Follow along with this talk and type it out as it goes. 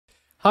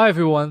Hi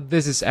everyone,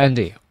 this is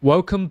Andy.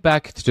 Welcome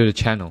back to the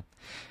channel.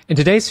 In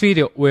today's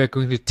video, we're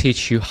going to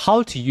teach you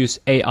how to use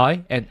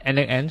AI and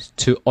n8n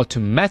to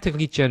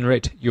automatically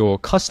generate your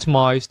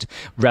customized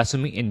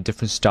resume in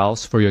different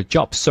styles for your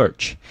job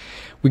search.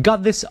 We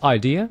got this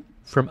idea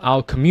from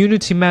our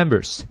community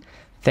members.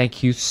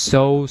 Thank you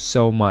so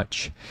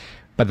much.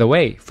 By the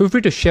way, feel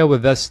free to share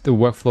with us the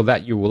workflow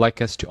that you would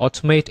like us to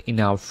automate in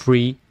our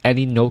free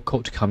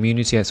Andynocode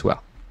community as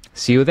well.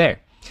 See you there.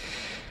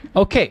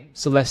 Okay,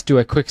 so let's do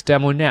a quick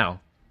demo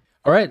now.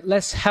 Alright,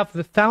 let's have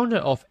the founder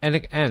of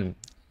n8n,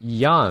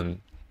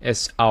 Jan,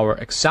 as our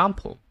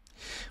example.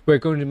 We're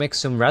going to make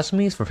some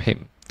resumes for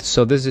him.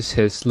 So this is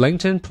his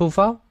LinkedIn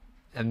profile,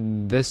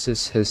 and this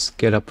is his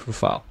GitHub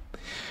profile.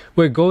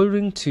 We're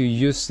going to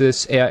use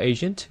this AI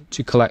agent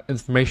to collect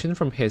information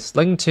from his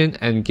LinkedIn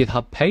and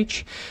GitHub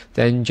page,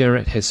 then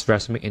generate his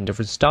resume in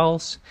different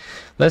styles.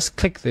 Let's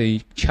click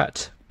the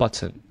chat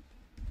button.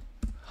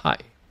 Hi.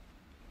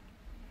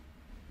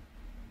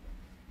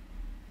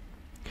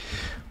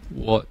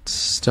 What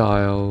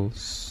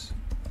styles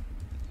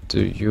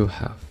do you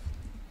have?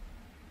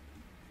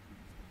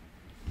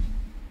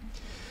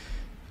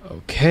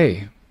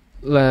 Okay,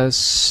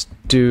 let's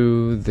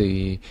do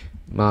the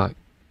Macchiato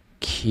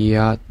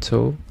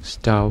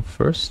style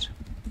first.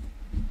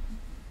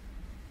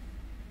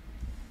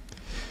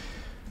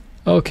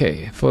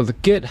 Okay, for the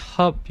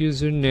GitHub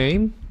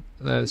username,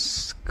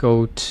 let's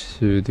go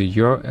to the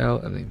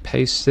URL and then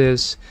paste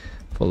this.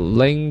 For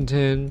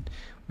LinkedIn,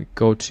 we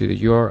go to the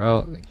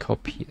URL and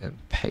copy and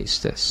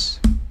paste this.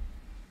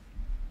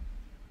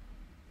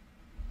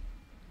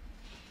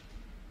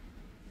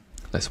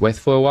 Let's wait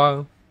for a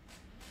while.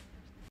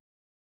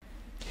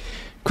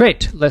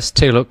 Great, let's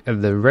take a look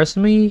at the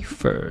resume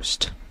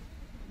first.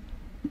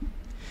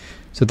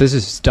 So this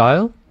is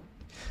style,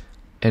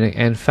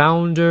 and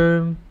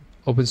founder,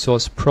 open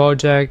source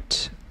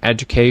project,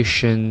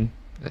 education.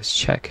 Let's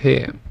check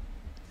here.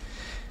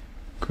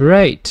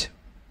 Great.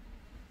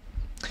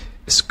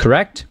 It's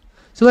correct.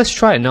 So let's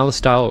try another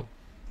style.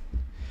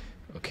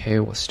 Okay,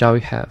 what style we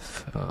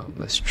have?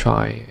 Let's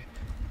try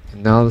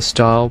another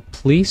style,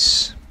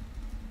 please.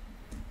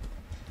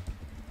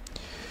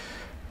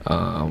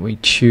 We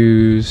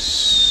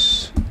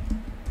choose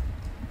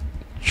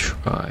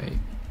try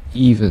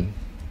even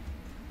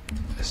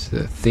as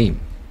the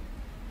theme.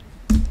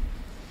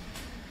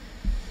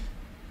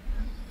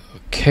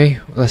 Okay,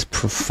 let's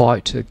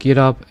provide to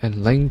GitHub and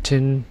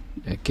LinkedIn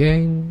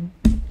again.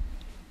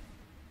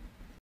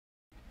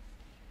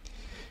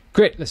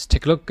 Great, let's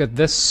take a look at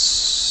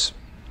this.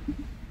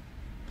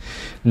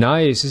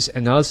 Nice, this is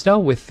another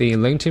style with the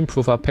LinkedIn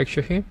profile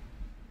picture here.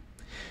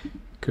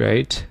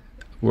 Great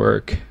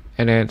work.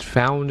 And then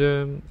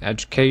founder,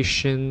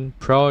 education,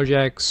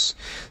 projects,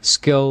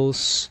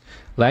 skills,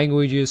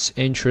 languages,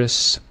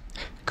 interests.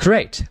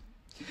 Great.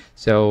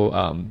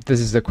 So this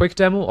is a quick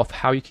demo of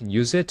how you can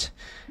use it.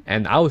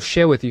 And I will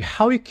share with you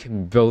how you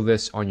can build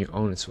this on your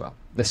own as well.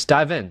 Let's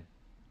dive in.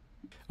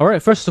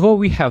 Alright, first of all,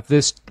 we have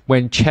this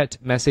when chat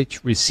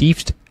message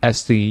received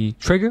as the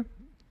trigger,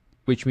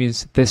 which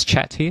means this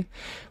chat here.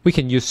 We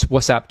can use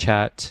WhatsApp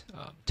chat,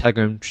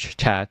 Telegram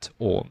chat,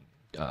 or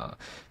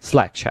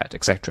Slack chat,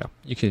 etc.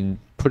 You can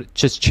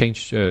just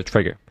change the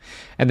trigger.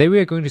 And then we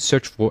are going to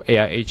search for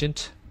AI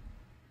agent.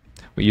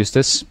 We use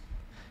this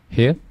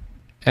here.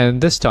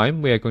 And this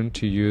time we are going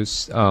to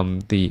use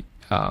the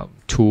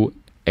tool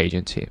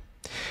agent here.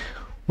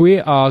 We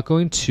are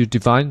going to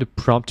define the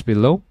prompt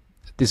below.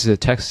 This is a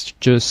text,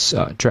 just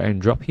drag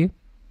and drop here.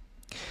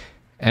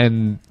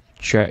 And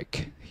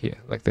drag here,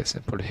 like this,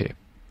 and put it here.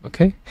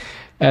 Okay.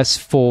 As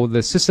for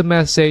the system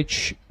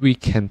message, we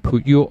can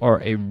put you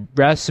are a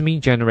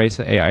resume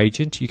generator AI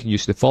agent. You can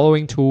use the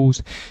following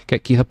tools: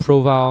 get GitHub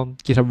profile,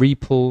 GitHub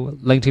repo,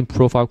 LinkedIn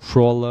profile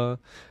crawler,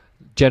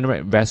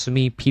 generate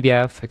resume,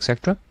 PDF,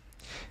 etc.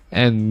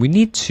 And we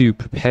need to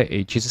prepare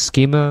a JSON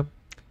schema,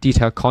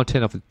 detailed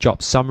content of the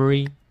job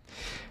summary,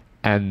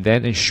 and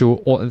then ensure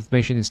all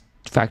information is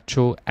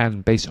factual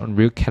and based on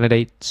real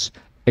candidates'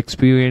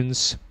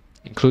 experience.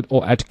 Include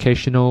all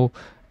education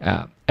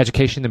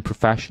and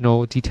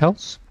professional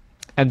details.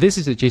 And this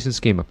is a JSON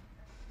schema.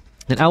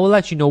 And I will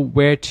let you know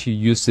where to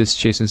use this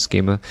JSON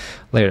schema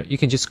later. You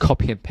can just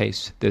copy and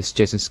paste this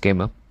JSON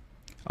schema.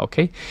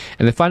 Okay.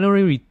 And then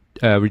finally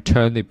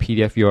return the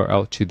PDF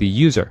URL to the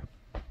user.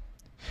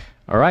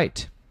 All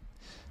right.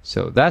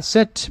 So that's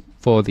it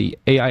for the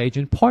AI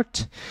agent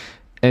part.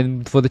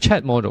 And for the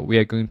chat model, we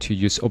are going to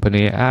use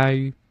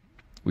OpenAI.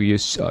 We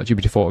use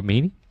GPT-4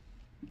 Mini.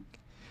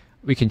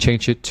 We can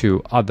change it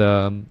to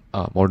other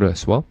model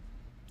as well.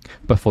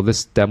 But for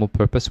this demo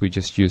purpose, we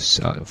just use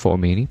 4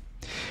 Mini.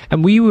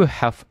 And we will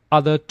have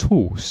other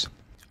tools.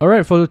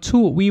 Alright, for the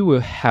tool, we will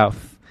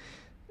have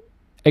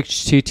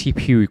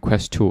HTTP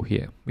request tool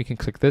here. We can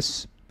click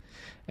this.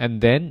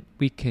 And then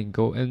we can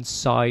go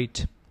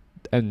inside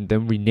and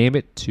then rename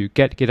it to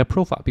get a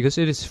profile, because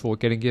it is for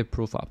getting a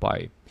profile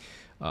by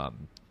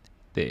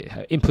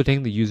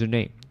inputting the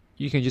username.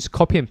 You can just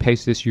copy and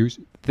paste this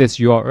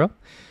URL.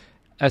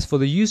 As for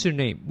the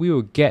username, we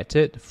will get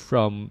it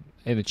from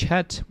in the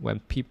chat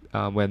when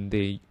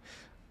the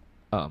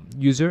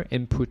user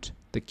input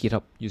the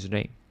GitHub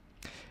username.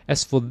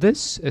 As for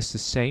this, it's the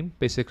same.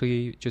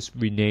 Basically, just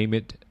rename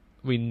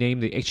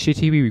the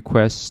HTTP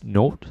request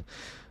node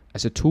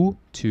as a tool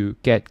to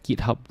get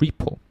GitHub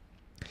repo.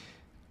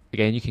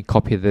 Again, you can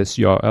copy this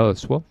URL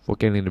as well for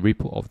getting the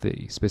repo of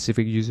the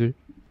specific user.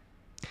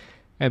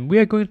 And we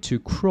are going to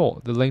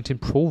crawl the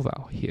LinkedIn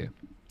profile here.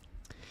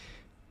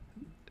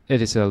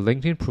 It is a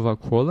LinkedIn profile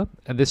crawler,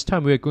 and this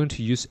time we are going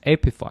to use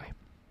Apify.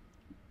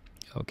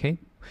 Okay,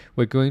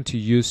 we're going to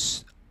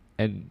use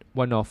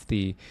one of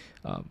the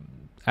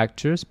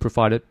actors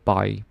provided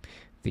by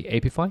the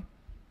Apify.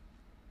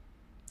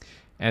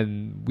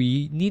 And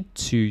we need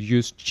to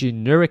use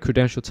generic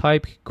credential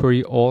type,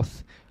 query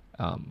auth.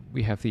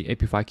 We have the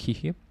Apify key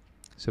here.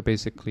 So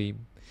basically,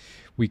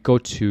 we go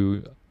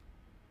to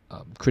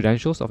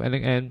credentials of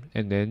n8n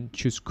and then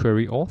choose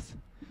query auth,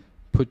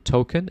 put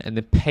token, and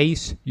then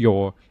paste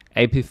your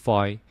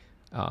Apify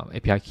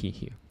API key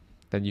here.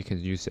 Then you can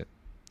use it.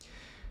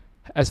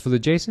 As for the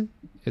JSON,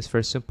 it's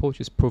very simple.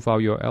 Just profile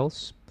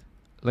URLs,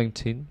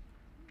 LinkedIn,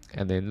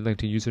 and then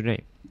LinkedIn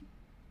username.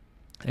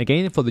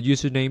 Again, for the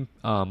username,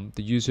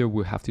 the user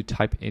will have to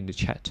type in the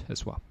chat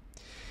as well.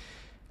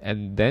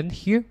 And then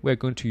here, we're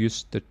going to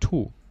use the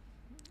tool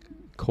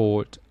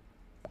called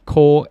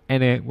Core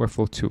n8n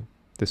Workflow Tool,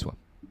 this one.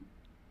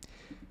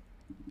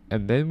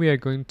 And then we are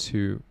going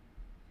to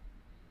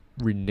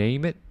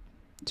rename it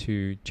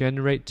to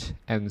generate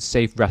and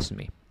save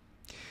resume.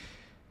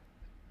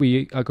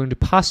 We are going to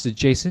pass the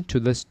JSON to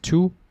this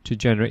tool to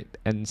generate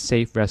and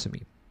save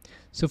resume.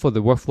 So for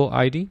the workflow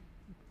ID,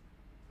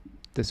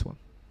 this one.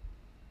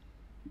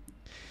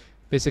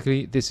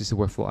 Basically, this is the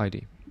workflow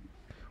ID.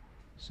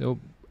 So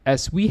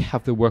as we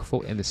have the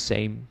workflow in the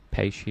same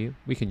page here,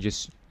 we can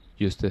just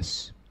use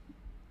this.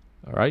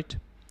 All right,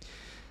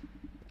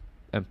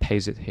 and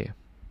paste it here.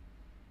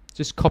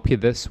 Just copy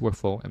this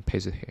workflow and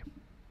paste it here.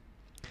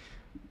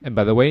 And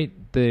by the way,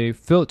 the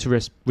field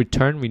to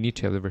return, we need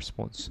to have the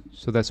response.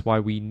 So that's why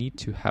we need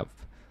to have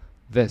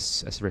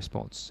this as a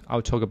response.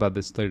 I'll talk about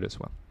this later as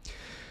well.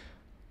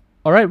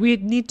 All right, we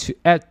need to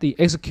add the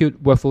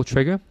execute workflow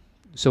trigger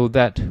so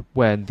that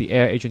when the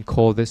AI agent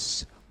calls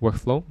this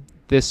workflow,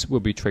 this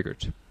will be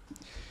triggered.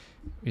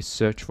 We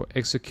search for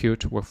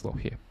execute workflow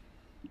here.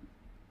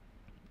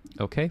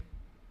 Okay.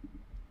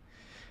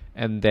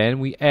 And then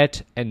we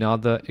add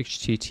another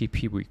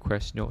HTTP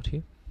request node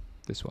here,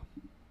 this one.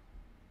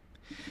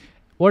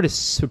 What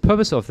is the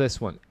purpose of this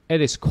one? It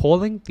is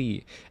calling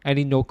the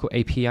Andynocode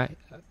API.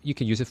 You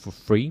can use it for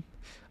free.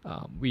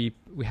 We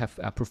have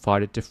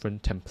provided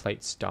different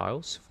template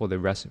styles for the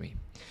resume.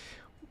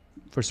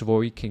 First of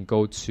all, you can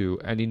go to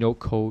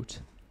Andynocode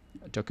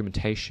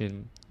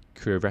documentation,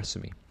 query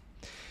resume.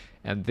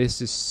 And this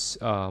is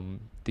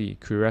the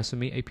query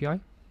resume API.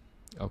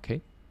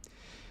 Okay.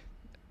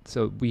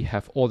 So we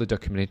have all the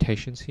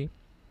documentations here.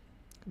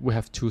 We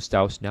have 2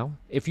 styles now.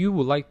 If you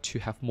would like to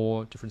have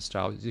more different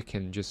styles, you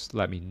can just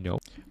let me know.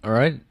 All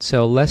right,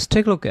 so let's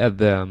take a look at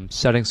the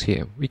settings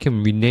here. We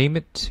can rename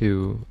it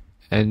to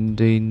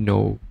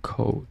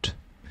Andynocode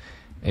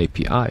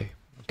API.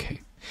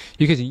 Okay,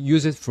 you can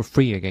use it for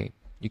free again.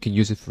 You can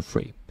use it for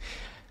free.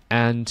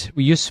 And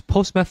we use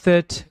post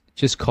method,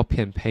 just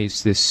copy and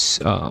paste this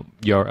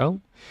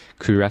URL,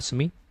 query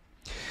resume.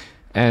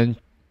 And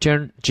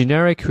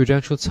generic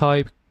credential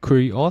type,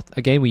 query auth.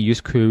 Again, we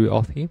use query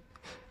auth here.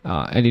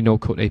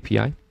 Andynocode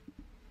API.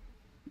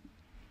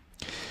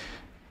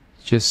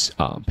 Just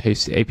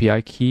paste the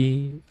API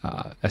key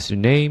as the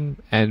name,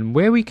 and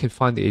where we can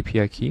find the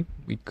API key,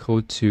 we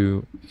go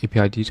to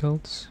API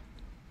details,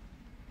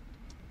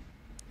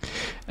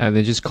 and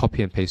then just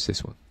copy and paste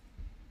this one.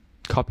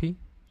 Copy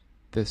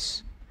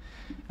this,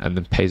 and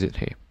then paste it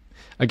here.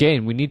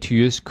 Again, we need to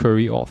use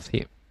query auth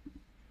here.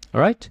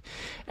 All right,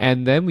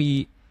 and then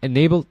we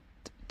enable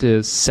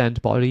the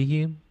send body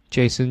here.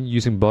 JSON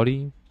using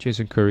body,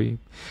 JSON query.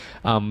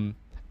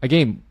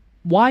 Again,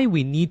 why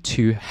we need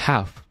to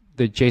have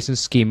the JSON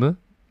schema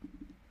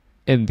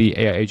in the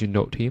AI agent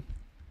node here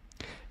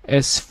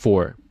is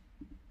for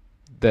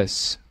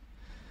this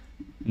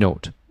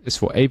node. It's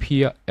for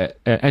API,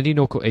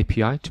 Andynocode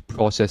API to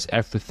process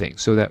everything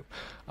so that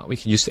we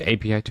can use the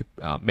API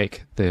to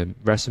make the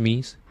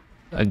resumes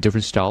and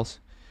different styles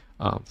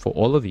for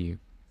all of you.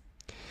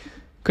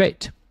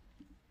 Great.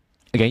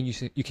 Again,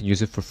 you can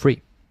use it for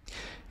free.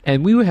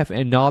 And we will have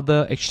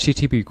another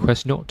HTTP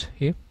request node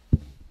here.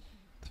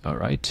 All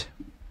right.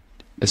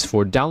 As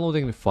for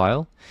downloading the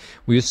file,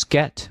 we use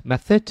get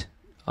method,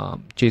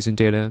 JSON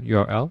data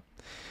URL,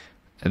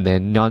 and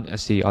then none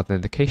as the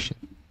authentication.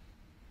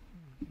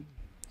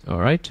 All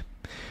right.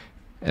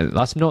 And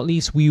last but not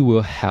least, we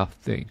will have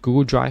the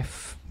Google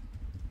Drive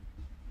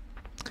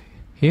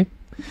here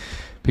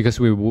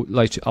because we would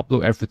like to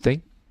upload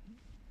everything.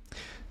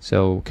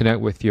 So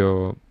connect with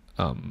your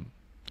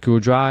Google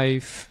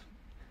Drive,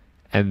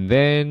 and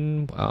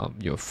then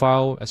your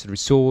file as a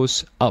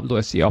resource, upload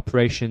as the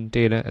operation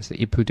data as the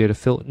input data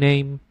field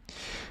name,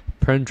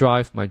 parent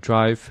drive, my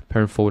drive,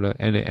 parent folder,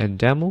 n8n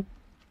demo,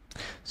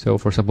 So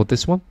for example,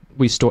 this one,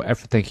 we store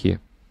everything here.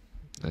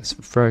 Let's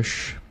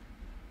refresh.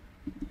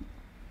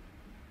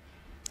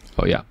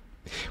 Oh yeah,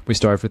 we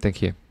store everything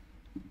here.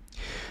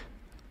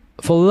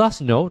 For the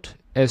last node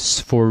is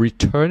for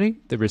returning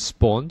the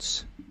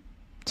response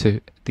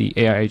to the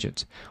AI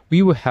agent.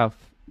 We will have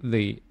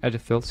the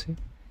edit fields here,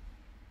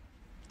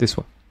 this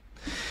one,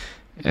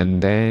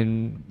 and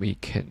then we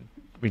can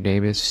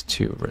rename this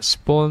to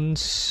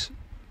response.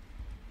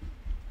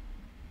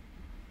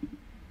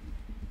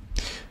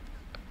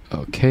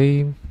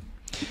 Okay,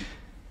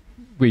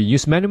 we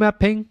use menu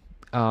mapping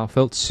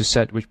fields to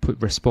set which put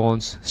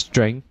response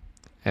string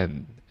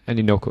and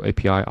Andynocode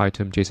API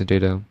item JSON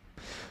data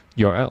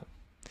URL.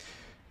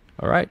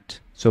 All right,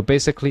 so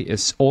basically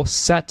it's all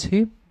set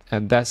here,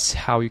 and that's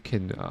how you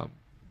can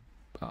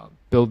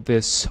build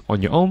this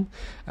on your own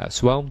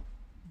as well.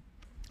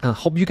 I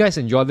hope you guys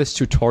enjoyed this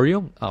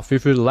tutorial. Feel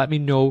free to let me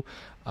know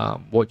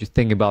what you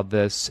think about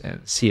this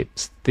and see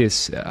if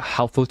this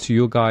helpful to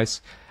you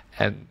guys,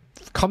 and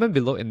comment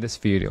below in this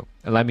video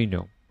and let me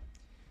know.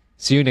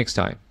 See you next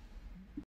time.